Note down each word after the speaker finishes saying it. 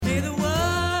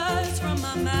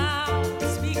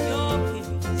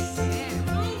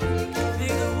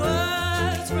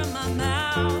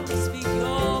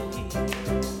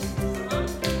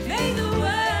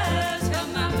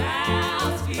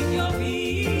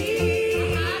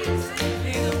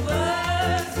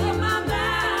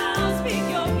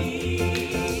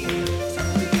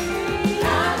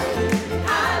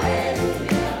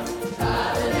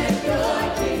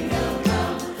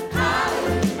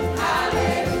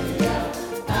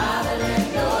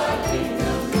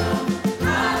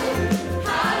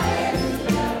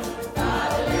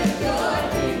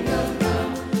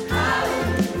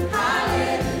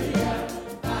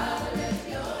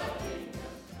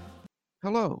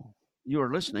Hello, you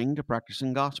are listening to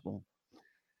Practicing Gospel.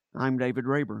 I'm David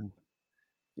Rayburn.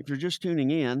 If you're just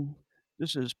tuning in,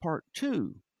 this is part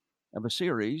two of a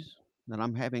series that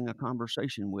I'm having a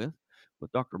conversation with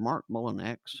Dr. Mark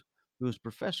Mullinax, who is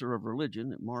professor of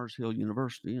religion at Mars Hill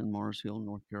University in Mars Hill,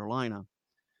 North Carolina.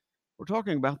 We're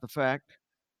talking about the fact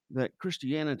that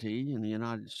Christianity in the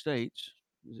United States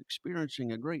is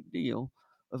experiencing a great deal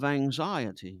of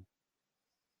anxiety.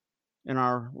 In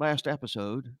our last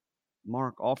episode,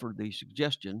 Mark offered the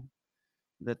suggestion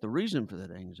that the reason for that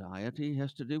anxiety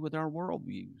has to do with our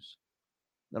worldviews,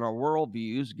 that our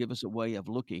worldviews give us a way of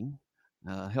looking,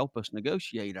 help us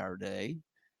negotiate our day,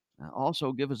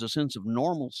 also give us a sense of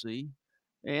normalcy,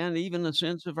 and even a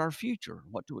sense of our future,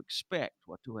 what to expect,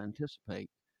 what to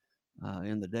anticipate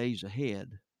in the days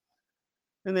ahead.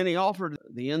 And then he offered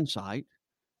the insight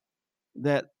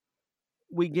that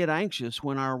we get anxious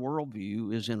when our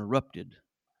worldview is interrupted.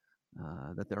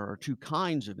 That there are two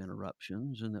kinds of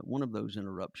interruptions, and that one of those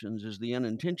interruptions is the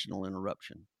unintentional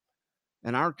interruption.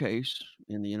 In our case,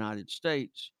 in the United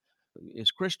States,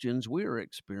 as Christians, we are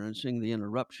experiencing the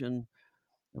interruption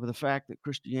of the fact that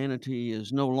Christianity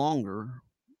is no longer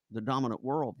the dominant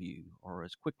worldview or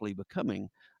is quickly becoming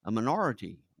a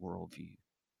minority worldview.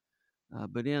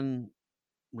 But in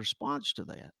response to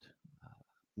that,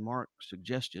 Mark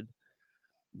suggested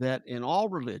that in all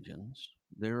religions,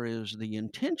 there is the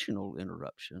intentional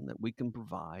interruption that we can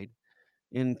provide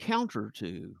in counter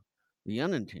to the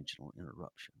unintentional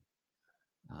interruption.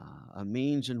 A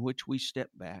means in which we step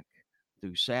back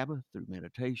through Sabbath, through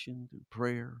meditation, through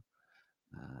prayer,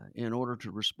 in order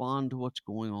to respond to what's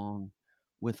going on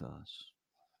with us.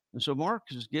 And so Mark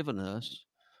has given us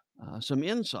some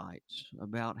insights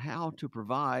about how to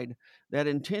provide that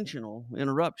intentional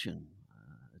interruption.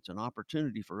 It's an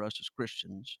opportunity for us as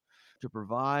Christians to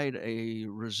provide a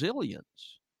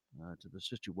resilience to the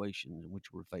situations in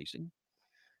which we're facing,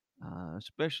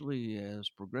 especially as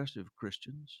progressive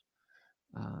Christians.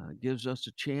 Gives us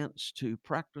a chance to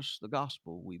practice the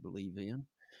gospel we believe in,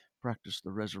 practice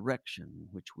the resurrection in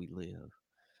which we live.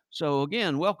 So,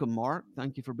 again, welcome, Mark.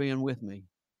 Thank you for being with me.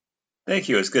 Thank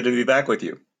you. It's good to be back with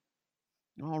you.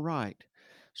 All right.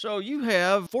 So, you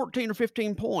have 14 or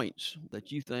 15 points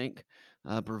that you think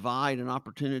provide an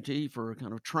opportunity for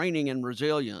kind of training in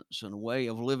resilience and a way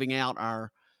of living out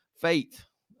our faith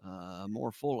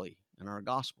more fully in our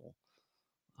gospel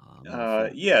more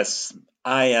fully. Yes,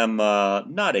 I am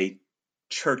not a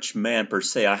church man per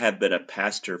se. I have been a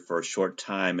pastor for a short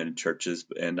time in churches,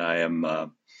 and I am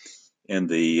in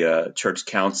the church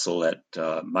council at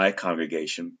my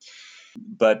congregation.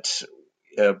 But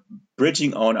uh,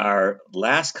 bridging on our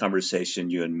last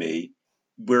conversation, you and me,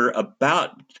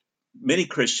 many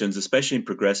Christians, especially in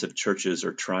progressive churches,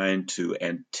 are trying to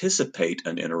anticipate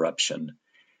an interruption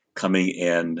coming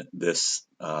in this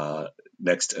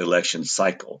next election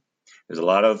cycle. There's a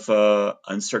lot of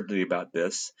uncertainty about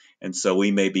this, and so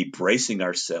we may be bracing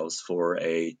ourselves for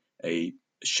a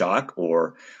shock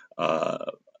or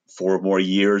 4 more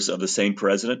years of the same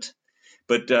president.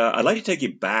 But I'd like to take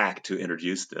you back to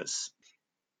introduce this.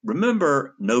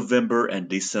 Remember November and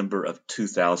December of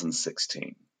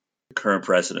 2016. The current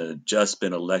president had just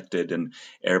been elected, and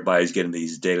everybody's getting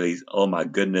these daily, oh my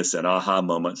goodness, and aha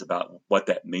moments about what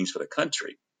that means for the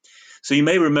country. So you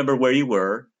may remember where you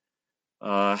were,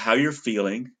 how you're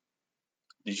feeling.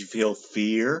 Did you feel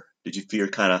fear? Did you fear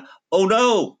kind of, oh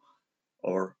no,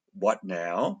 or what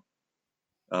now?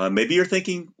 Maybe you're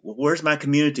thinking, well, where's my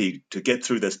community to get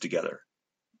through this together?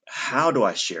 How do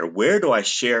I share? Where do I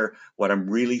share what I'm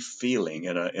really feeling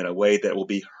in a way that will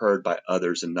be heard by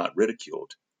others and not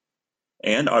ridiculed?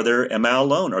 And am I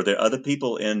alone? Are there other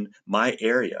people in my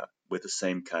area with the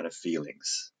same kind of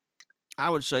feelings? I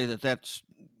would say that that's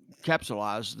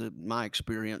capsulized my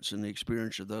experience and the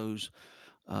experience of those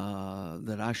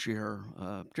that I share,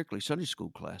 particularly Sunday school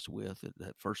class with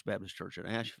at First Baptist Church in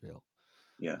Asheville.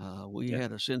 Yeah, We yeah,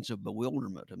 had a sense of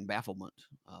bewilderment and bafflement,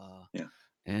 yeah,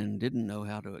 and didn't know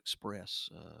how to express,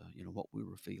 what we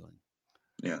were feeling.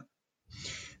 yeah.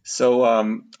 So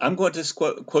I'm going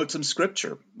to quote some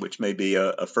scripture, which may be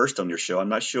a first on your show. I'm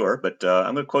not sure, but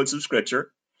I'm going to quote some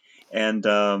scripture. And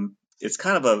it's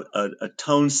kind of a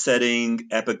tone-setting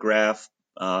epigraph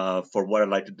for what I'd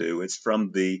like to do. It's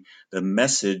from the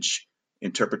Message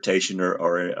interpretation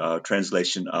or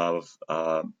translation of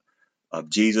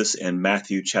Jesus in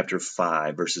Matthew chapter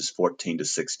 5, verses 14 to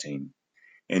 16.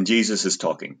 And Jesus is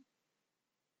talking.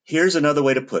 Here's another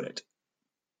way to put it.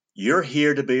 You're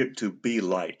here to be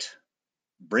light,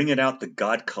 bringing out the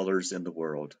God colors in the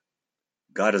world.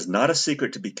 God is not a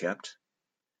secret to be kept.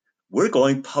 We're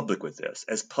going public with this,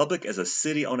 as public as a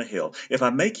city on a hill. If I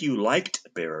make you light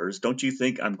bearers, don't you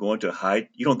think I'm going to hide?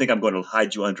 You don't think I'm going to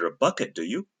hide you under a bucket, do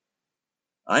you?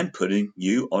 I'm putting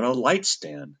you on a light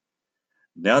stand.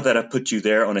 Now that I've put you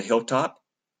there on a hilltop,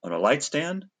 on a light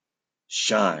stand,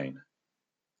 shine.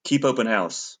 Keep open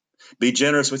house. Be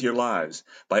generous with your lives.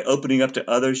 By opening up to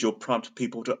others, you'll prompt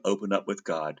people to open up with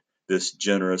God, this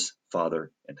generous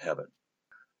Father in heaven.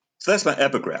 So that's my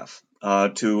epigraph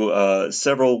to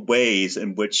several ways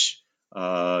in which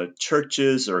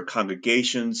churches or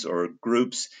congregations or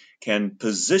groups can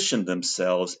position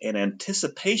themselves in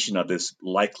anticipation of this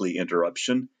likely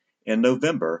interruption in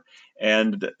November.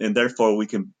 And therefore, we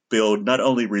can build not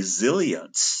only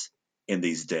resilience in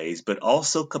these days, but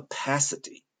also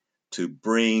capacity to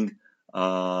bring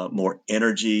more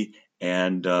energy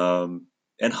and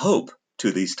hope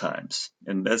to these times.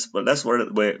 And that's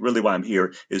really why I'm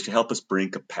here, is to help us bring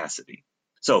capacity.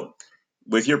 So,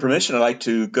 with your permission, I'd like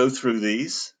to go through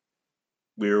these.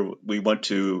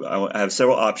 I have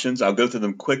several options. I'll go through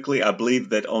them quickly. I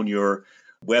believe that on your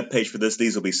webpage for this,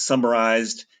 these will be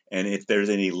summarized, and if there's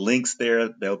any links there,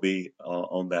 they'll be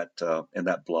on that in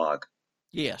that blog.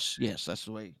 Yes, that's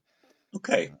the way.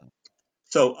 Okay.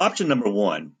 So, option number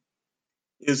one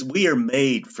is we are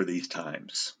made for these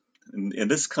times.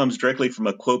 And this comes directly from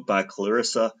a quote by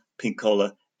Clarissa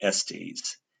Pinkola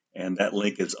Estes. And that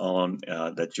link is on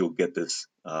that you'll get this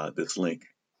link.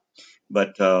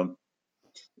 But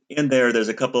in there's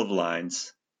a couple of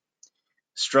lines.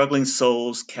 Struggling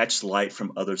souls catch light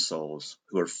from other souls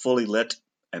who are fully lit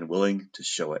and willing to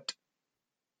show it.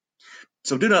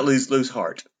 So do not lose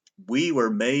heart. We were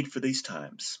made for these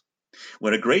times.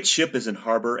 When a great ship is in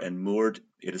harbor and moored,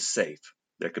 it is safe.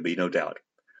 There can be no doubt.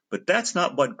 But that's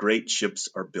not what great ships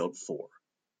are built for.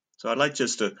 So I'd like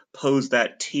just to pose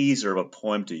that teaser of a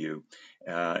poem to you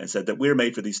and said that we're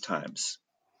made for these times.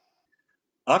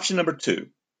 Option number two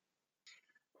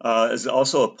is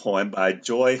also a poem by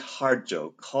Joy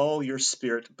Harjo, Call Your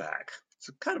Spirit Back.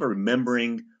 So kind of a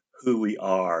remembering who we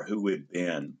are, who we've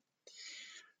been.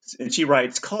 And she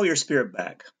writes, call your spirit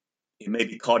back. It may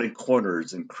be caught in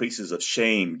corners and creases of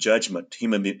shame, judgment,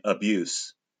 human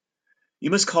abuse. You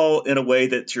must call in a way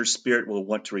that your spirit will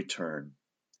want to return.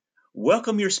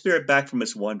 Welcome your spirit back from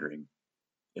its wandering.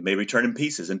 It may return in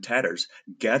pieces and tatters.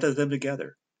 Gather them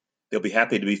together. They'll be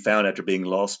happy to be found after being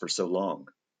lost for so long.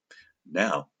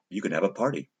 Now you can have a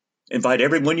party. Invite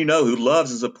everyone you know who loves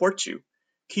and supports you.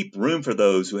 Keep room for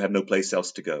those who have no place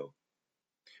else to go.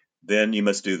 Then you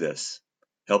must do this.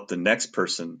 Help the next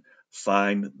person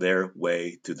find their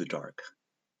way through the dark.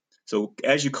 So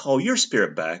as you call your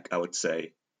spirit back, I would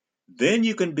say, then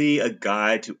you can be a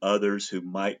guide to others who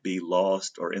might be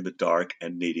lost or in the dark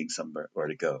and needing somewhere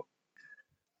to go.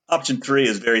 Option three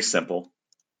is very simple.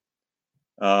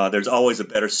 There's always a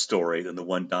better story than the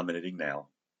one dominating now.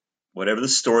 Whatever the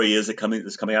story is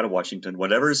that's coming out of Washington,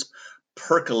 whatever's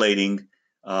percolating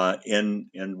in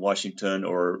Washington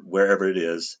or wherever it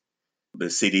is, the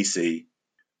CDC,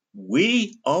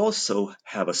 we also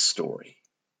have a story.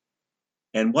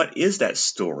 And what is that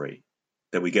story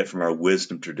that we get from our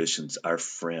wisdom traditions, our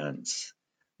friends?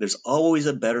 There's always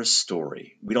a better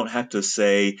story. We don't have to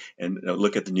say and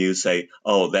look at the news, say,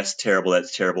 oh, that's terrible,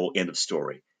 end of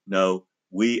story. No,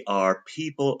 we are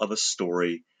people of a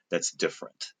story that's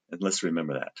different. And let's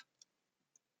remember that.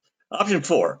 Option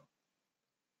four,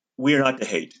 we are not to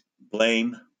hate,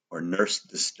 blame, or nurse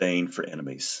disdain for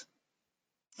enemies.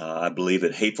 I believe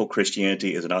that hateful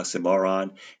Christianity is an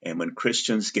oxymoron, and when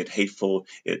Christians get hateful,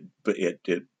 it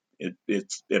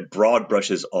broad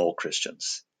brushes all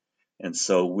Christians. And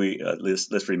so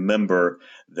let's remember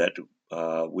that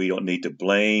we don't need to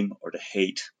blame or to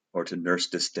hate or to nurse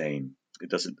disdain.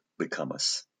 It doesn't become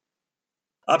us.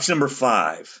 Option number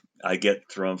five, I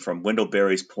get from Wendell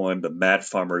Berry's poem, The Mad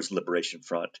Farmer's Liberation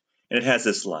Front, and it has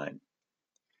this line: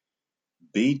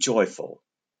 "Be joyful,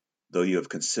 though you have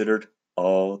considered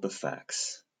all the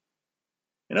facts."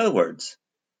 In other words,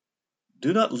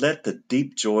 do not let the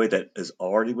deep joy that is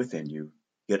already within you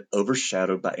get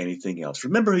overshadowed by anything else.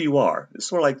 Remember who you are. It's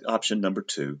sort of like option number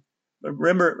two. But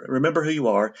remember who you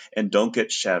are and don't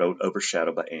get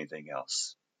overshadowed by anything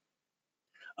else.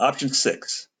 Option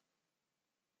six,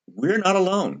 we're not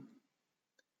alone.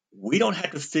 We don't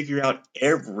have to figure out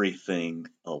everything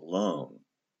alone.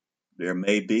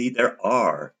 There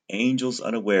are angels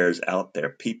unawares out there,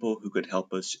 people who could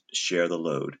help us share the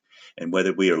load. And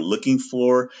whether we are looking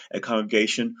for a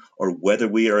congregation or whether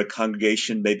we are a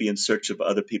congregation maybe in search of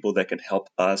other people that can help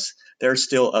us, there are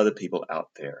still other people out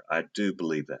there. I do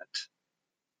believe that.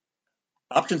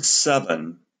 Option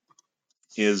seven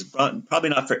is probably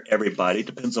not for everybody. It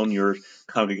depends on your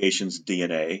congregation's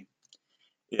DNA.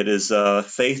 It is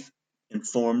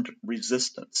faith-informed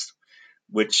resistance,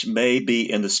 which may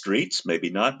be in the streets, maybe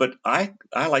not, but I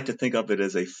like to think of it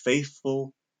as a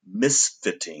faithful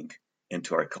misfitting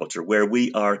into our culture, where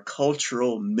we are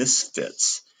cultural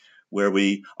misfits, where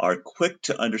we are quick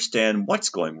to understand what's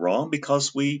going wrong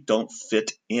because we don't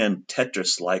fit in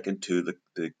Tetris-like into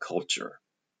the culture.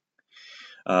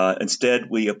 Instead,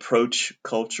 we approach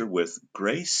culture with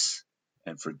grace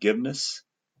and forgiveness,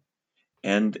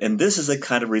 and this is a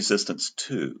kind of resistance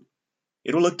too.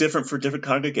 It'll look different for different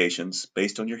congregations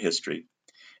based on your history.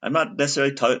 I'm not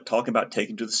necessarily talking about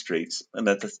taking to the streets,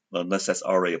 unless that's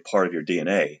already a part of your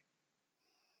DNA.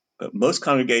 But most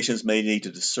congregations may need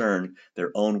to discern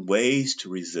their own ways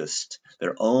to resist,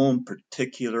 their own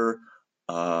particular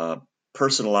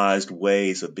personalized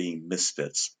ways of being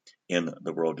misfits in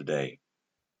the world today.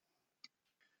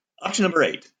 Option number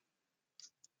 8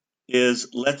 is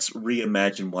let's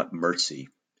reimagine what mercy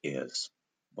is,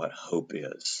 what hope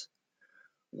is.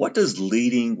 What does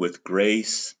leading with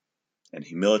grace and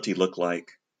humility look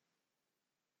like?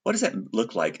 What does that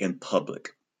look like in public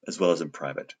as well as in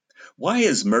private? Why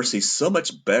is mercy so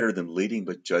much better than leading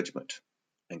with judgment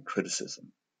and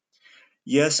criticism?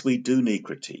 Yes, we do need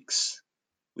critiques.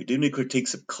 We do need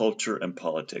critiques of culture and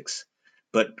politics.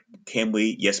 But can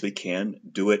we? Yes, we can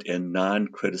do it in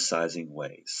non-criticizing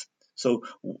ways. So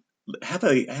have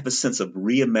a sense of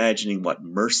reimagining what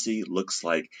mercy looks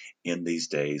like in these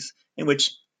days, in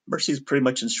which mercy is pretty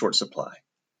much in short supply.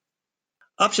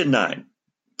 Option 9.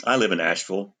 I live in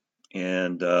Asheville,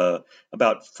 and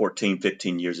about 14,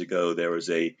 15 years ago, there was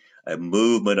a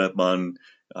movement among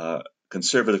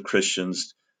conservative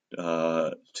Christians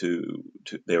they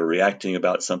were reacting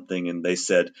about something, and they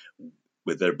said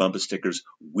with their bumper stickers,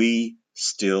 "We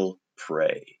still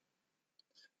pray."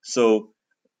 So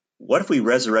what if we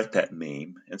resurrect that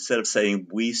meme? Instead of saying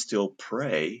 "we still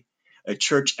pray," a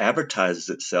church advertises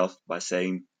itself by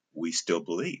saying "we still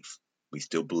believe." We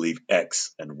still believe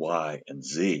X and Y and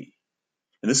Z.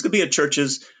 And this could be a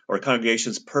church's or a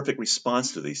congregation's perfect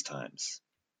response to these times.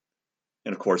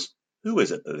 And of course, who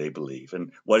is it that they believe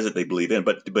and what is it they believe in?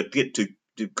 But get to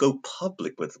go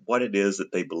public with what it is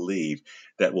that they believe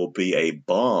that will be a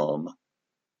balm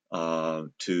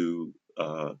to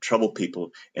trouble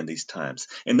people in these times.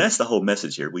 And that's the whole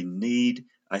message here. We need,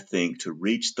 I think, to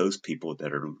reach those people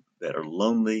that are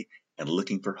lonely and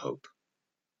looking for hope.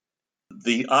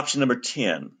 The option number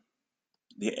 10,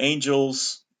 the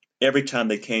angels, every time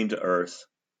they came to earth,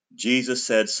 Jesus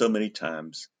said so many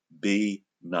times, "Be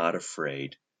not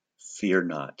afraid, fear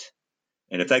not."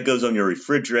 And if that goes on your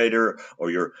refrigerator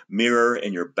or your mirror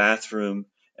in your bathroom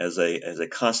as a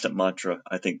constant mantra,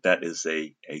 I think that is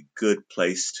a good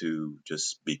place to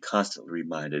just be constantly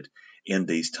reminded in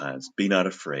these times. Be not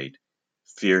afraid,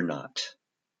 fear not.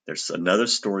 There's another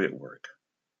story at work.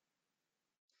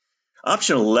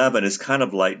 Option 11 is kind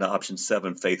of like the option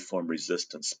 7, faith form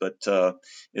resistance, but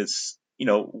it's,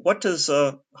 what does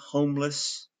a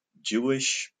homeless,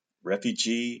 Jewish,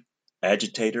 refugee,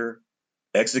 agitator,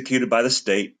 executed by the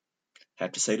state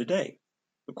have to say today?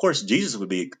 Of course, Jesus would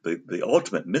be the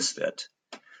ultimate misfit.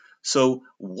 So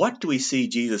what do we see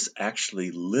Jesus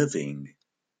actually living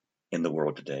in the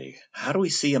world today? How do we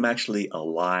see him actually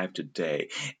alive today?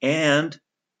 And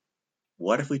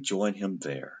what if we join him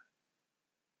there?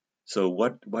 So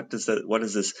what does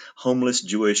this homeless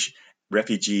Jewish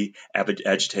refugee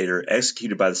agitator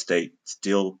executed by the state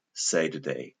still say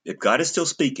today? If God is still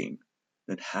speaking,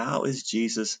 then how is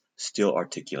Jesus still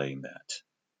articulating that?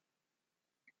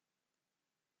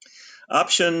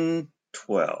 Option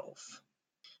 12.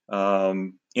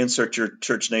 Insert your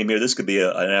church name here. This could be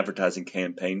an advertising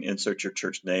campaign. Insert your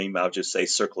church name. I'll just say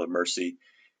Circle of Mercy,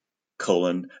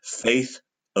 faith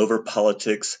over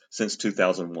politics since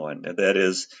 2001. And that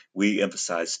is, we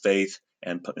emphasize faith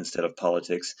instead of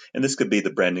politics. And this could be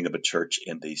the branding of a church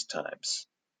in these times.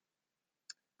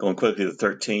 Going quickly to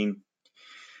 13,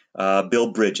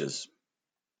 build bridges,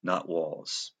 not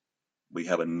walls. We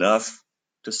have enough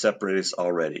to separate us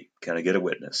already. Can I get a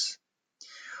witness?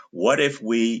 What if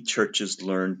we churches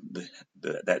learn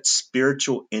that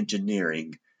spiritual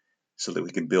engineering so that we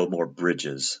can build more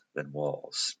bridges than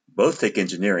walls? Both take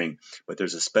engineering, but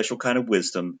there's a special kind of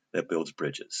wisdom that builds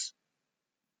bridges.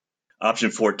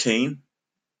 Option 14,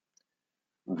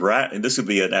 and this would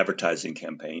be an advertising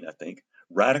campaign, I think.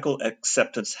 Radical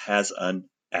acceptance has an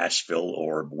Asheville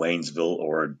or Waynesville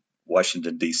or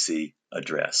Washington, D.C.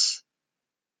 address.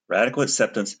 Radical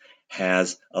acceptance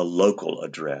has a local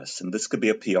address, and this could be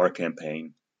a PR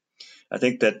campaign. I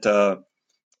think that the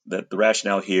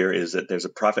rationale here is that there's a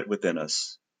prophet within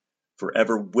us,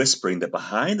 forever whispering that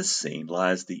behind the scene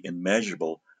lies the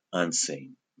immeasurable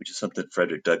unseen. which is something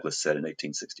Frederick Douglass said in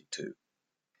 1862.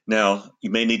 Now, you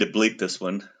may need to bleep this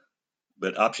one,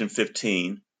 but option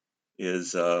 15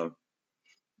 is, I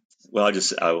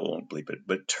won't bleep it,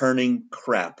 but turning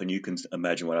crap, and you can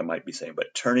imagine what I might be saying,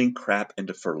 but turning crap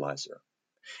into fertilizer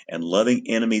and loving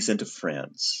enemies into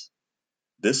friends.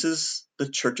 This is the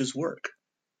church's work.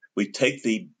 We take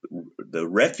the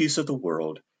refuse of the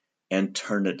world and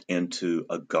turn it into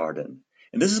a garden.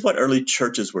 And this is what early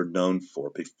churches were known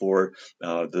for before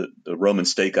the Roman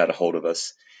state got a hold of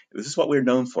us. This is what we were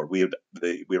known for. We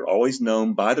were always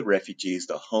known by the refugees,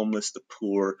 the homeless, the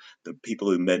poor, the people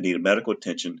who needed medical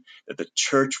attention, that the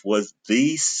church was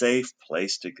the safe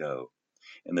place to go.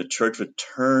 And the church would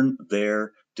turn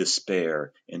their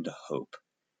despair into hope.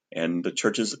 And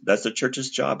that's the church's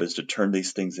job, is to turn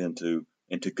these things into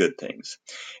good things.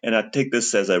 And I take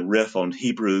this as a riff on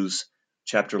Hebrews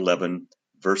chapter 11,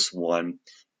 verse 1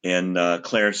 in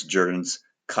Clarence Jordan's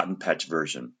Cotton Patch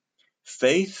version.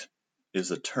 Faith is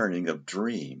the turning of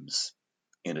dreams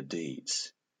into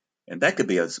deeds. And that could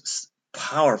be a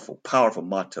powerful, powerful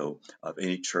motto of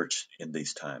any church in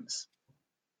these times.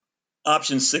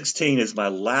 Option 16 is my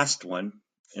last one,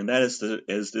 and that is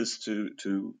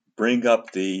to bring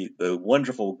up the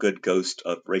wonderful good ghost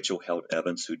of Rachel Held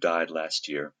Evans, who died last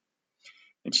year.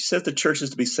 And she said the church is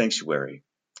to be sanctuary.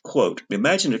 Quote,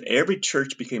 imagine if every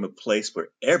church became a place where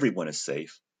everyone is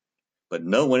safe, but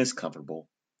no one is comfortable.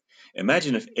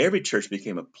 Imagine if every church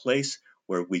became a place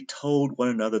where we told one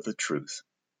another the truth.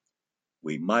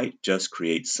 We might just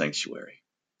create sanctuary.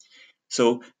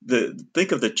 So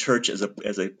think of the church as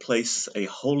a place, a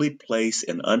holy place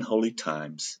in unholy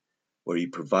times, where you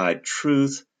provide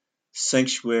truth,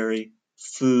 sanctuary,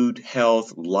 food,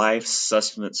 health, life,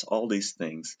 sustenance, all these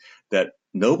things that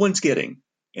no one's getting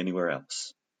anywhere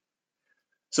else.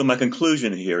 So my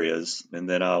conclusion here is, and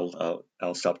then I'll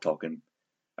stop talking.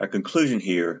 Our conclusion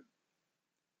here: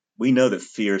 we know that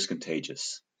fear is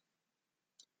contagious,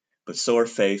 but so are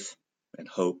faith and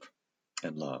hope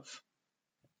and love.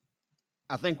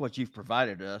 I think what you've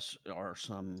provided us are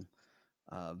some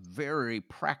very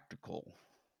practical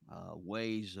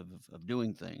ways of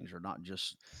doing things, or not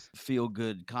just feel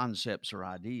good concepts or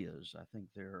ideas. I think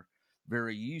they're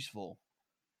very useful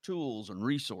tools and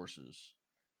resources.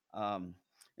 Um,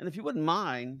 and if you wouldn't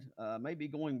mind, maybe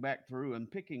going back through and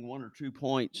picking one or 2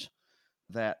 points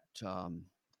that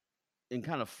and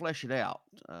kind of flesh it out.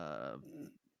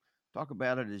 Talk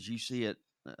about it as you see it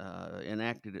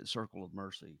enacted at Circle of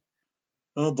Mercy.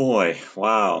 Oh boy,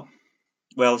 wow.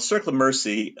 Well, Circle of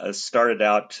Mercy started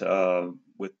out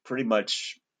with pretty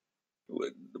much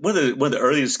one of the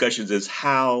early discussions is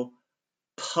how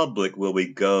public will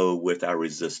we go with our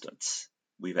resistance.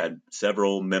 We've had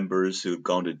several members who've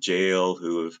gone to jail,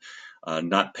 who have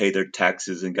not paid their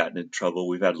taxes and gotten in trouble.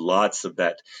 We've had lots of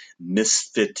that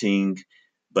misfitting,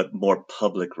 but more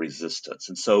public resistance.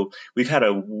 And so we've had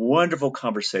a wonderful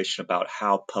conversation about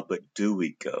how public do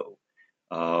we go.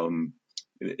 Um,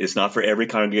 it's not for every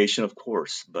congregation, of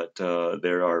course, but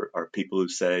there are people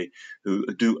who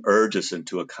do urge us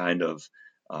into a kind of,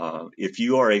 if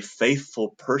you are a faithful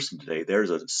person today,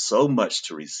 there's so much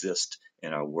to resist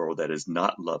in our world that is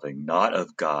not loving, not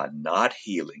of God, not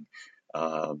healing.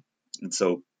 And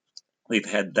so we've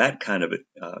had that kind of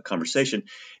conversation.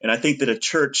 And I think that a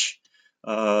church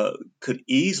could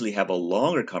easily have a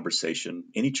longer conversation.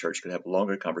 Any church could have a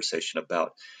longer conversation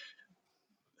about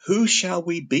who shall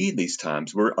we be in these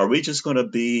times? Are we just going to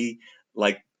be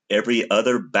like every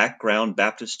other background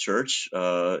Baptist church,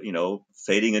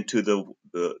 fading into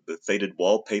the faded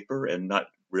wallpaper and not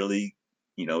really,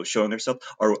 showing ourselves?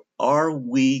 Or are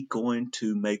we going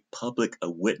to make public a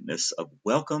witness of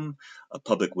welcome, a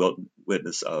public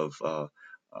witness of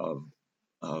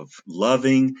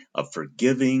loving, of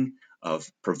forgiving, of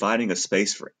providing a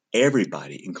space for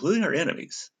everybody, including our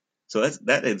enemies? So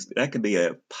that can be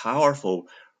a powerful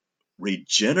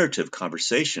regenerative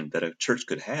conversation that a church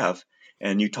could have.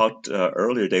 And you talked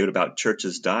earlier, David, about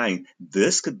churches dying.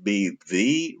 This could be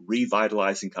the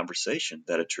revitalizing conversation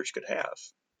that a church could have.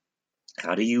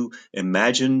 How do you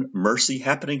imagine mercy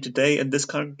happening today in this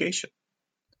congregation?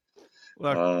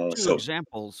 Well, two So,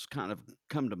 examples kind of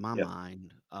come to my yeah,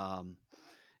 mind,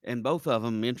 and both of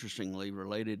them, interestingly,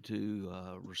 related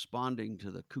to responding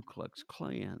to the Ku Klux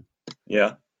Klan.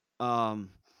 yeah, Um,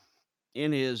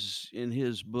 in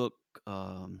his book,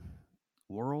 um,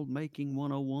 World Making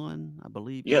 101, I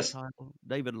believe is the yes, title.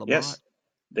 David Lamott yes.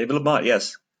 David Lamont,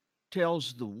 yes,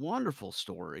 tells the wonderful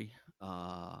story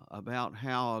about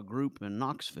how a group in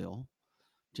Knoxville,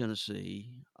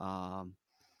 Tennessee,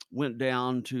 went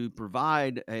down to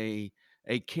provide a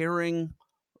caring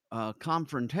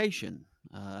confrontation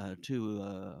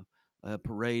to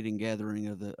parade and gathering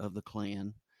of the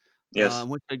Klan, Yes. in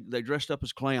which they dressed up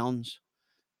as clowns.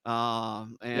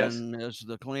 Yes. And as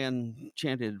the Klan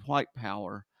chanted "White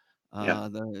Power," Yeah.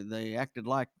 they acted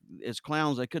like as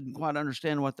clowns they couldn't quite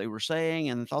understand what they were saying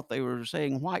and thought they were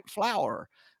saying "white flower."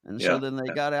 And so Yeah. then they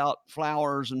Yeah. got out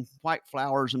flowers and white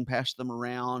flowers and passed them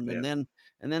around, Yeah.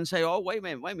 and then say, "Oh, wait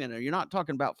a minute, you're not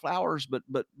talking about flowers, but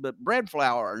bread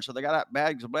flour." And so they got out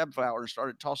bags of bread flour and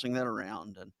started tossing that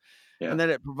around, Yeah. and then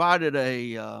it provided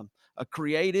a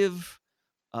creative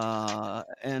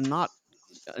and not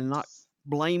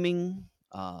blaming,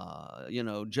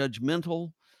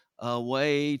 judgmental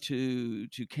way to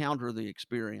counter the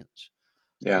experience.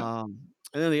 Yeah. And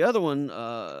then the other one,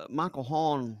 Michael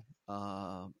Hahn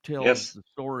tells Yes. the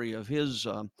story of his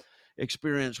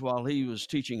experience while he was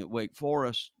teaching at Wake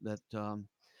Forest. That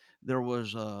there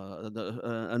was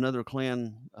another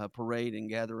Klan parade and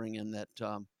gathering, and that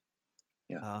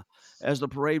Yeah. uh, as the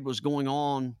parade was going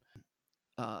on,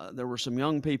 there were some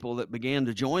young people that began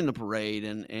to join the parade,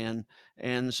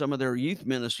 and some of their youth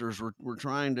ministers were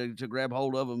trying to grab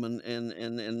hold of them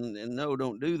and no,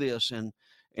 don't do this, and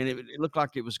it looked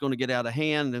like it was going to get out of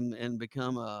hand and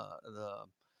become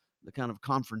the kind of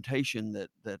confrontation that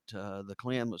the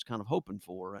Klan was kind of hoping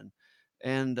for,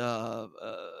 and a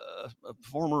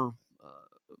former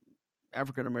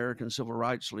African American civil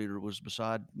rights leader was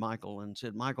beside Michael and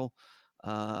said, "Michael,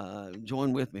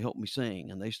 join with me, help me sing."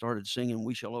 And they started singing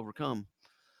 "We Shall Overcome."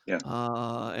 Yeah.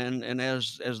 And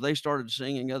as they started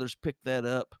singing, others picked that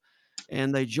up,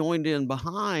 and they joined in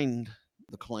behind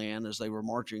the Klan as they were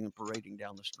marching and parading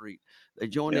down the street. They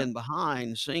joined Yeah. in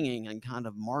behind, singing, and kind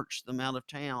of marched them out of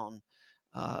town,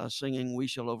 singing "We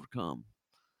Shall Overcome."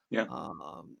 Yeah.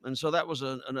 And so that was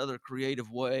another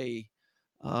creative way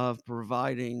of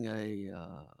providing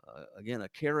again, a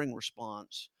caring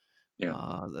response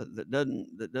Yeah. that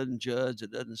doesn't judge,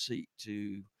 that doesn't seek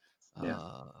to Yeah.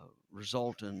 uh,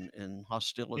 result in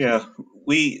hostility. Yeah.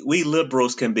 We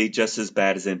liberals can be just as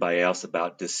bad as anybody else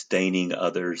about disdaining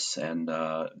others and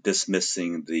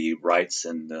dismissing the rights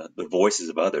and the voices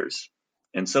of others.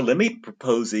 And so let me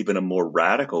propose even a more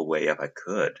radical way, if I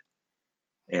could.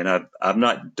 And I've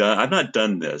not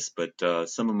done this, but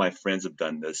some of my friends have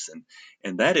done this,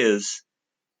 and that is,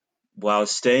 while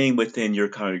staying within your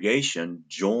congregation,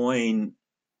 join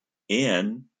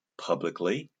in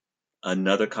publicly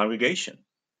another congregation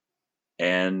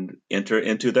and enter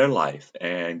into their life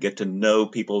and get to know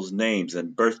people's names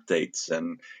and birth dates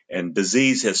and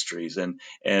disease histories,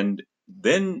 and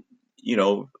then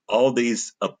all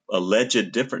these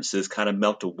alleged differences kind of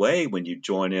melt away when you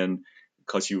join in,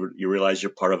 because you realize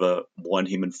you're part of a one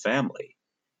human family.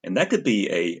 And that could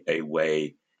be a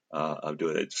way of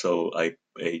doing it. So a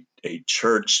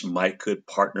church could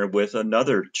partner with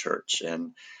another church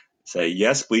and say,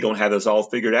 yes, we don't have this all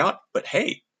figured out, but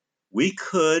hey, we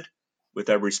could, with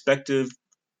our respective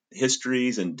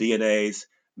histories and DNAs,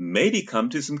 maybe come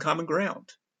to some common ground.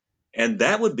 And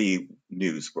that would be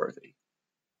newsworthy.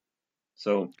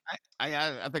 So,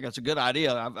 I think that's a good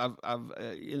idea.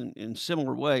 In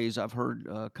similar ways, I've heard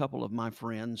a couple of my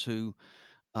friends who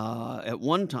at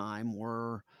one time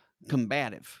were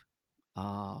combative,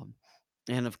 um,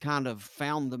 and have kind of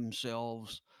found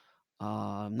themselves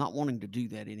not wanting to do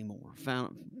that anymore.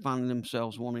 Finding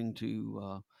themselves wanting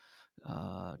to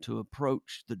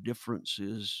approach the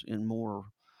differences in more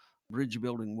bridge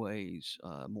building ways,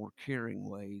 more caring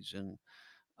ways, and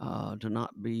to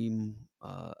not be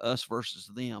us versus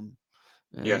them.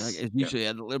 And yes, as you yeah,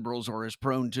 said, the liberals are as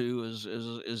prone to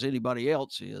as anybody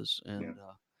else is, yeah. and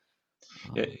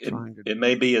It, it, trying to. it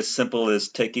may be as simple as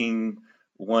taking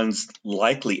one's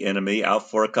likely enemy out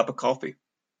for a cup of coffee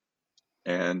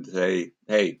and say,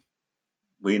 hey,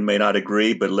 we may not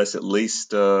agree, but let's at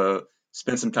least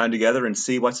spend some time together and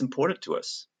see what's important to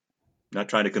us. Not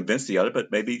trying to convince the other,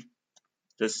 but maybe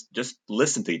just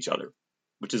listen to each other,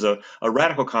 which is a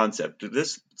radical concept.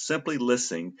 This simply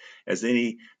listening, as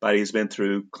anybody who's been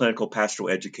through clinical pastoral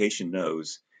education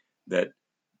knows, that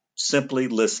simply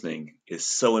listening is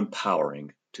so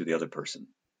empowering to the other person.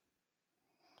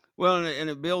 Well, and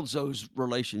it builds those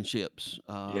relationships.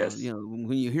 Yes.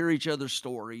 When you hear each other's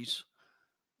stories,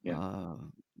 Yeah. uh,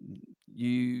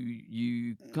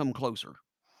 you come closer.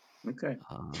 Okay.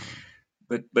 Uh,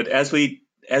 But as we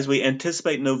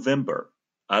anticipate November,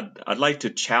 I'd like to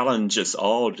challenge us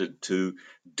all to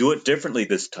do it differently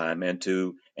this time and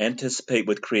to anticipate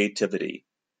with creativity,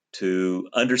 to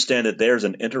understand that there's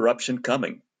an interruption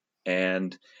coming,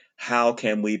 and how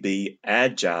can we be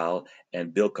agile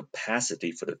and build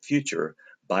capacity for the future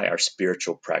by our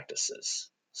spiritual practices.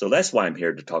 So that's why I'm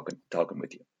here to talking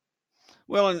with you.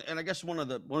 Well, and I guess one of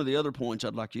the other points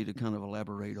I'd like you to kind of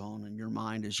elaborate on in your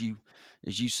mind as you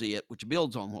see it, which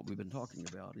builds on what we've been talking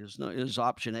about, is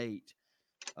option 8,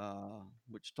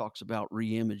 which talks about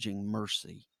reimaging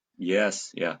mercy.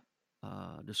 Yes, yeah.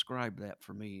 Describe that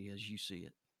for me as you see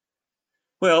it.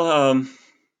 Well,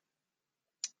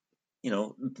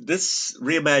 this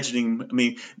reimagining, I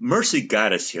mean, mercy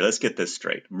got us here. Let's get this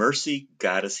straight. Mercy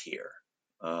got us here.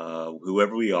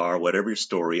 Whoever we are, whatever your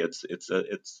story,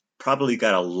 it's probably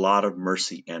got a lot of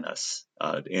mercy in us,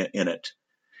 in it.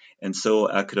 And so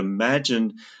I could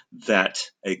imagine that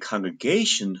a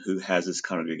congregation who has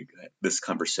this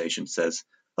conversation says,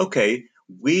 okay,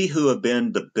 we who have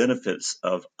been the benefits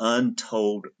of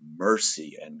untold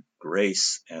mercy and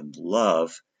grace and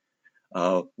love,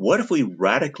 what if we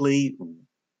radically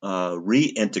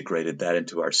reintegrated that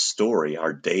into our story,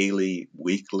 our daily,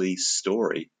 weekly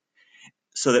story,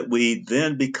 so that we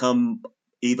then become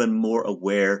even more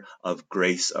aware of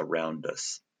grace around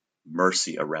us,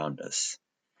 mercy around us?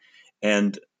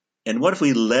 And what if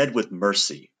we led with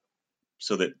mercy,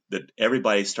 so that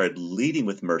everybody started leading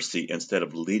with mercy instead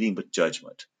of leading with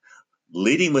judgment,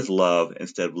 leading with love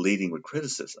instead of leading with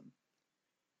criticism?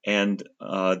 And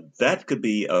that could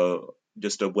be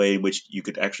just a way in which you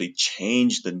could actually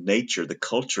change the nature, the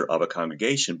culture of a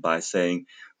congregation by saying,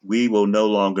 we will no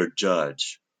longer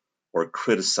judge or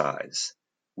criticize.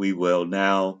 We will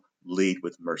now lead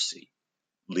with mercy,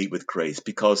 lead with grace,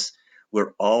 because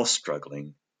we're all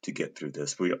struggling to get through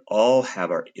this. We all have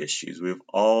our issues. We've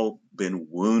all been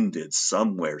wounded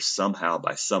somewhere, somehow,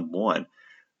 by someone.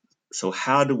 So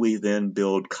how do we then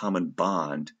build common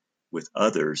bond with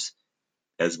others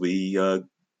as we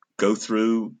go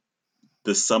through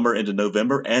the summer into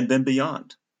November and then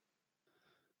beyond?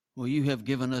 Well, you have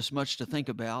given us much to think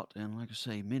about, and like I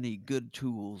say, many good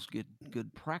tools,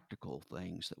 good practical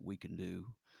things that we can do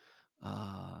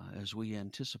as we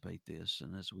anticipate this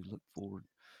and as we look forward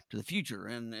to the future.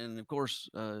 And of course,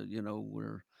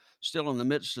 we're still in the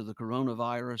midst of the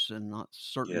coronavirus and not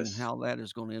certain Yes. how that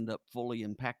is going to end up fully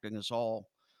impacting us all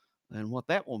and what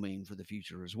that will mean for the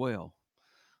future as well.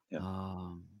 Yeah.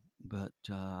 Um, but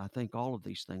I think all of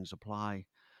these things apply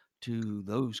to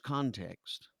those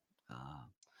contexts. Uh,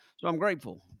 so I'm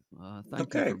grateful. Thank you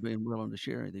for Okay. being willing to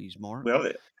share these, Mark.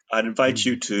 Well, I'd invite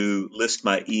you And to list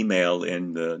my email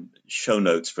in the show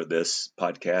notes for this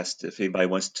podcast. If anybody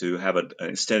wants to have an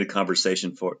extended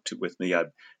conversation with me,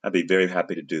 I'd be very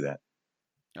happy to do that.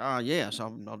 yes,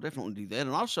 I'll definitely do that. And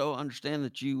also understand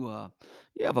that you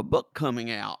have a book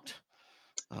coming out.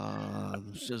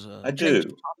 This is a I change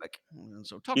of do. topic, and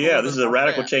so talk a Yeah, little this bit is a about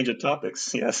radical that. change of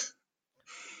topics. Yes.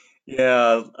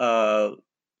 Yeah.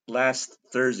 Last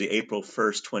Thursday, April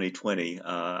 1st, 2020,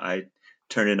 I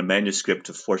turned in a manuscript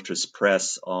to Fortress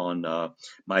Press on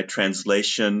my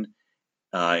translation,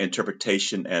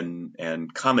 interpretation,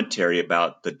 and commentary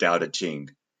about the Tao Te Ching,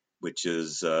 which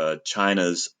is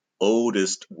China's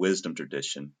oldest wisdom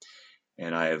tradition.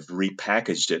 And I have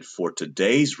repackaged it for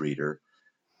today's reader,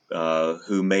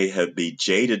 who may have been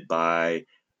jaded by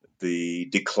the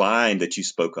decline that you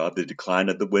spoke of, the decline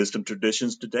of the wisdom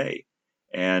traditions today.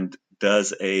 And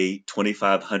does a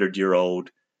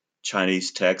 2,500-year-old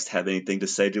Chinese text have anything to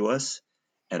say to us?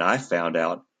 And I found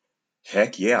out,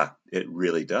 heck yeah, it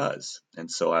really does. And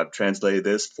so I've translated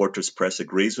this. Fortress Press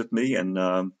agrees with me. And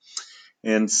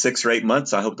in 6 or 8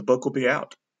 months, I hope the book will be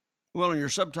out. Well, and your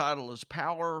subtitle is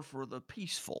 "Power for the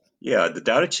Peaceful," Yeah, the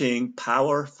Tao Te Ching,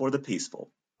 Power for the Peaceful.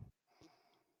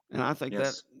 and I think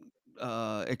that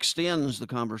Yes. extends the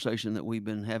conversation that we've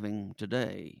been having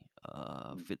today.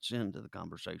 Fits into the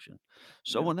conversation.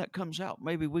 So Yeah. when that comes out,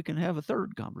 maybe we can have a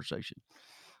third conversation.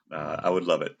 I Uh, would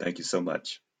love it. Thank you so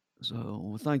much.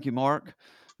 well, thank you, Mark,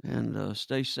 and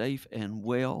stay safe and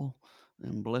well,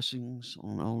 and blessings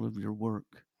on all of your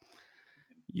work.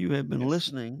 You have been Yes.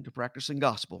 listening to Practicing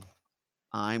Gospel.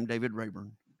 I'm David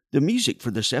Rayburn. The music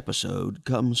for this episode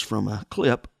comes from a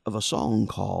clip of a song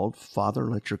called "Father,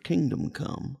 Let Your Kingdom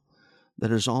Come"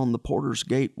 that is on the Porter's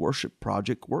Gate Worship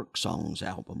Project Work Songs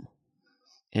album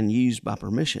and used by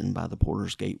permission by the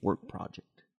Porter's Gate Work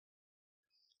Project.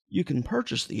 You can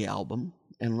purchase the album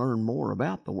and learn more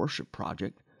about the worship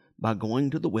project by going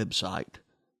to the website,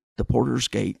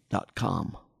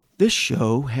 theportersgate.com. This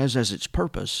show has as its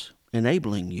purpose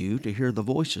enabling you to hear the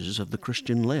voices of the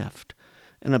Christian left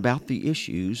and about the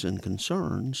issues and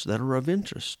concerns that are of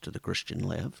interest to the Christian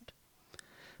left.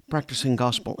 Practicing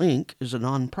Gospel Inc. is a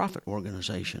nonprofit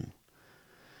organization.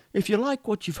 If you like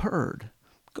what you've heard,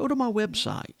 go to my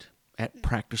website at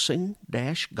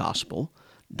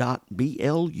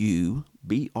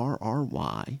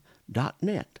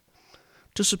practicing-gospel.blubry.net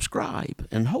to subscribe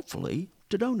and hopefully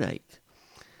to donate.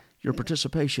 Your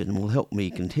participation will help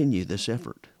me continue this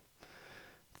effort.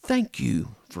 Thank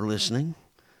you for listening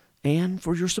and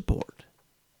for your support.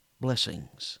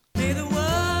 Blessings. May the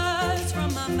words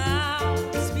from my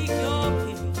mouth speak your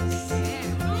peace.